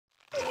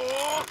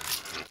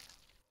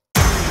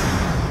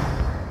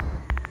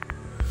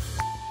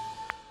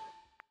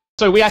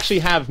So we actually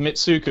have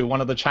Mitsuku,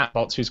 one of the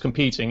chatbots, who's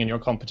competing in your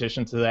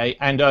competition today.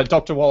 And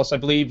Dr. Wallace, I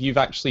believe you've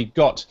actually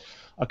got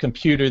a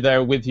computer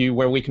there with you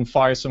where we can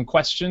fire some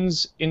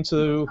questions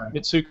into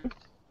Mitsuku.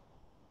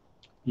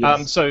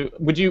 Yes. So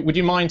would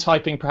you mind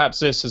typing perhaps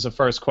this as a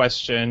first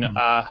question?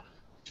 Hi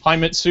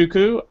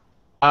Mitsuku,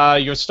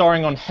 you're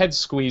starring on Head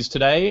Squeeze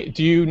today.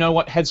 Do you know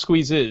what Head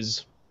Squeeze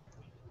is?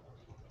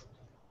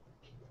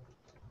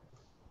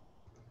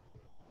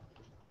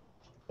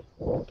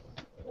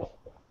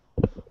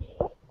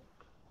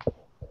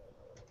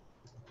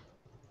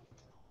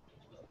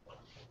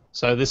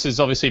 So this is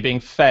obviously being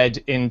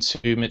fed into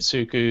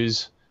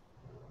Mitsuku's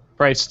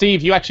brain.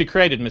 Steve, you actually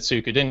created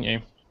Mitsuku, didn't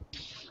you?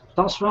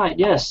 That's right,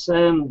 yes.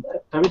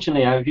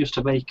 Originally I used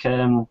to make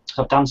sort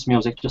of dance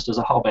music just as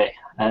a hobby,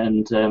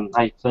 and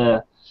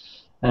I've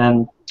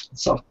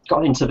sort of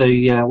got into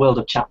the world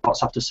of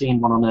chatbots after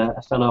seeing one on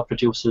a fellow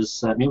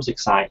producer's music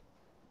site.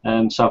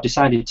 So I've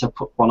decided to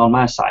put one on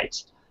my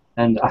site,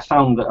 and I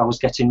found that I was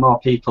getting more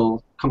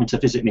people coming to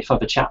visit me for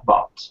the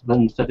chatbot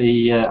than for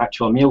the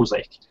actual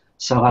music.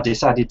 So I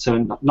decided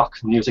to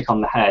knock the music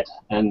on the head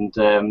and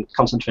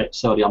concentrate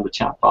solely on the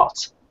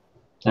chatbot.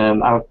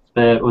 I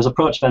was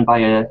approached then by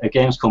a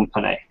games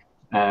company,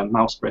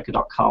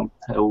 mousebreaker.com,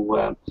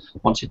 who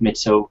wanted me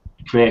to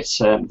create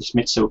this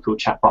Mitsuku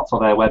chatbot for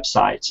their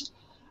website,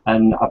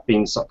 and I've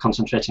been sort of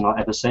concentrating on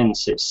it ever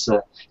since. It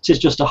is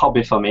just a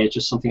hobby for me. It's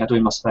just something I do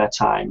in my spare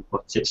time,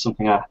 but it's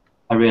something I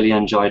really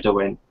enjoy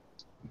doing.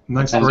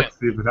 Nice work,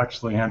 Steve. It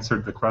actually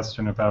answered the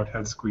question about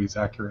Head Squeeze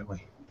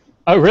accurately.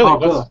 Oh, really?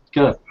 Oh,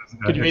 good.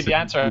 Could you read the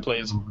answer,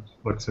 please?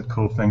 Looks at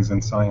cool things in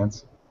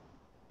science.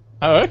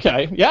 Oh,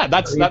 okay. Yeah,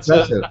 that's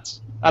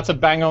a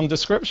bang-on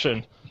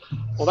description.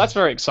 Well, that's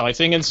very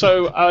exciting. And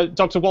so,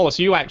 Dr. Wallace,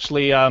 you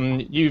actually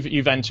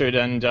you've entered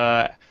and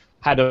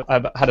had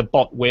a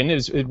bot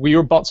win. Were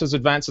your bots as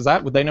advanced as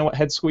that? Would they know what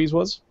Head Squeeze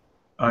was?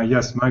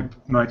 Yes, my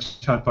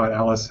chatbot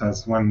ALICE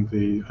has won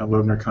the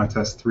Loebner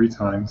contest 3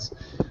 times.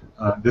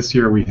 This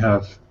year we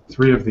have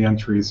 3 of the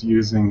entries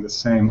using the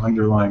same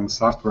underlying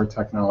software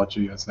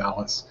technology as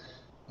ALICE.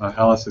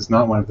 ALICE is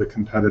not one of the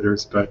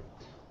competitors, but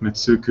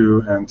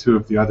Mitsuku and 2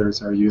 of the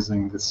others are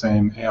using the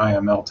same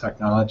AI/ML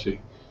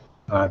technology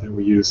that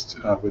we used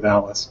with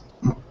ALICE.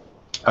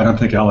 I don't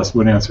think ALICE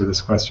would answer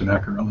this question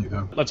accurately,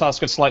 though. Let's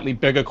ask a slightly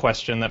bigger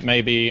question that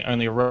maybe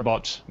only a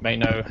robot may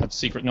have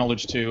secret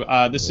knowledge to.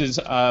 This is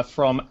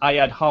from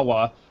Ayad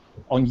Hawa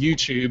on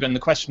YouTube, and the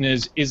question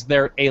is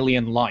there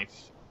alien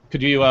life?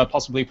 Could you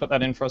possibly put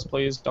that in for us,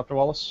 please, Dr.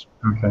 Wallace?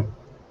 Okay.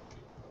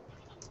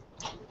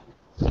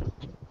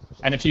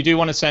 And if you do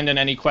want to send in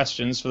any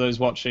questions for those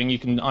watching, you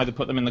can either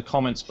put them in the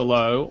comments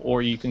below,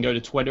 or you can go to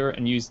Twitter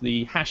and use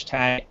the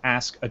hashtag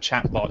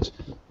 #AskAChatbot.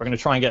 We're going to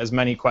try and get as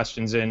many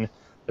questions in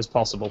as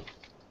possible.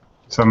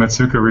 So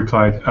Mitsuku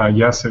replied,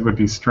 yes, it would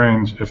be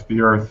strange if the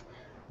Earth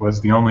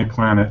was the only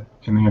planet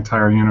in the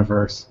entire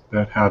universe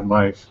that had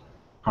life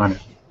on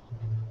it.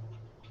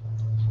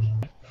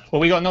 Well,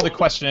 we got another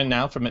question in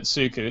now from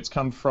Mitsuku. It's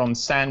come from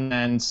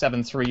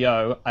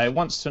Sandman730. It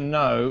wants to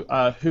know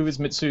who is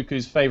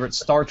Mitsuku's favorite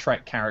Star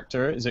Trek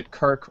character? Is it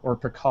Kirk or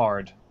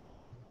Picard?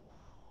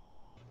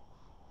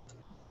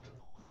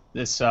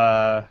 This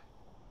we've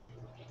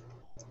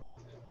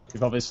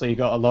obviously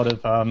got a lot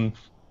of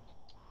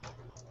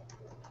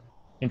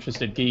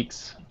interested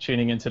geeks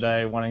tuning in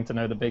today, wanting to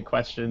know the big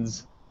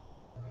questions.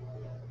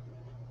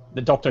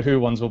 The Doctor Who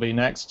ones will be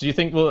next. Do you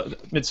think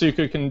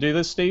Mitsuku can do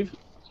this, Steve?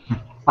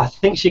 I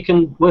think she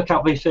can work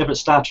out her favourite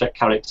Star Trek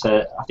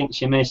character. I think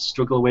she may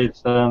struggle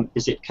with,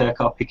 is it Kirk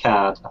or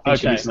Picard? I think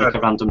she needs to make a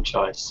random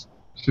choice.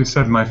 She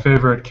said, my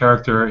favourite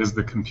character is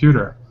the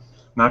computer,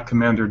 not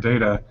Commander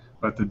Data,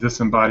 but the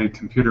disembodied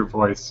computer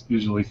voice,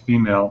 usually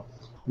female,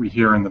 we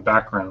hear in the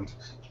background.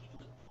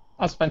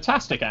 That's a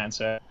fantastic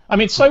answer. I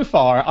mean, so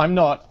far, I'm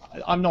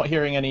not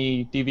hearing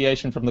any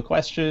deviation from the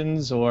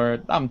questions, or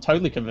I'm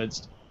totally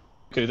convinced.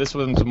 Okay, this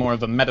one's more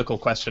of a medical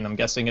question, I'm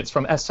guessing. It's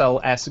from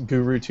SLS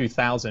Guru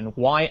 2000.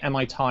 Why am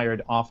I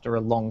tired after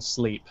a long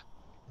sleep?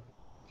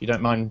 If you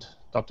don't mind,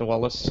 Dr.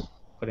 Wallace,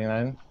 putting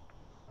that in.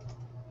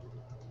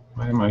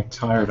 Why am I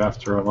tired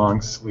after a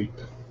long sleep?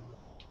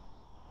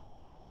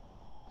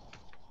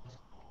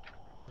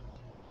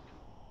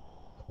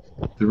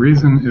 The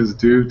reason is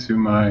due to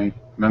my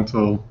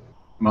mental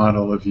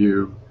model of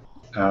you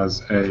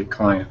as a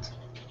client.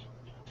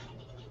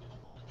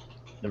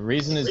 The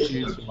reason is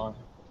due to my...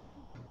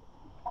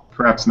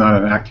 Perhaps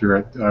not an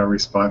accurate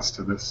response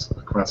to this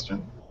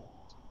question.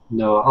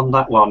 No, on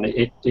that one,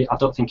 I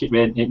don't think it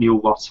knew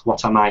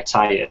what am I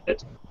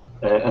tired.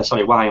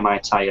 Sorry, why am I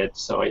tired?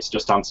 So it's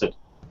just answered,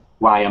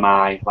 why am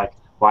I? Like,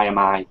 why am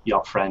I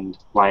your friend?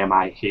 Why am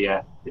I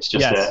here? It's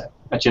just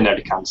a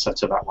generic answer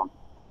to that one.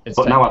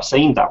 But now I've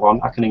seen that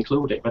one, I can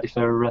include it, ready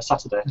for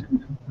Saturday.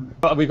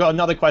 But we've got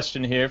another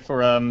question here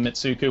for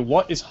Mitsuku.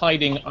 What is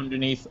hiding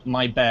underneath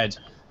my bed?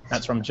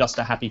 That's from Just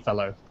a Happy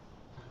Fellow.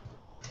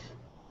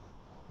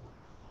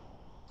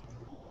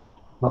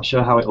 Not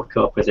sure how it'll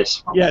cope with this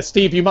one. Yeah,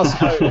 Steve, you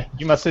must know.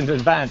 You must in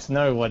advance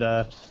know what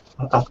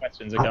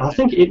questions are coming. I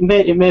think it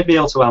may be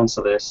able to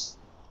answer this.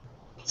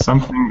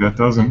 Something that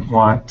doesn't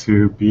want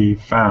to be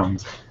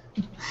found.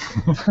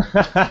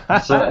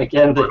 So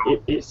again,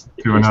 it's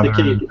to the another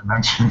key.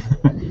 dimension.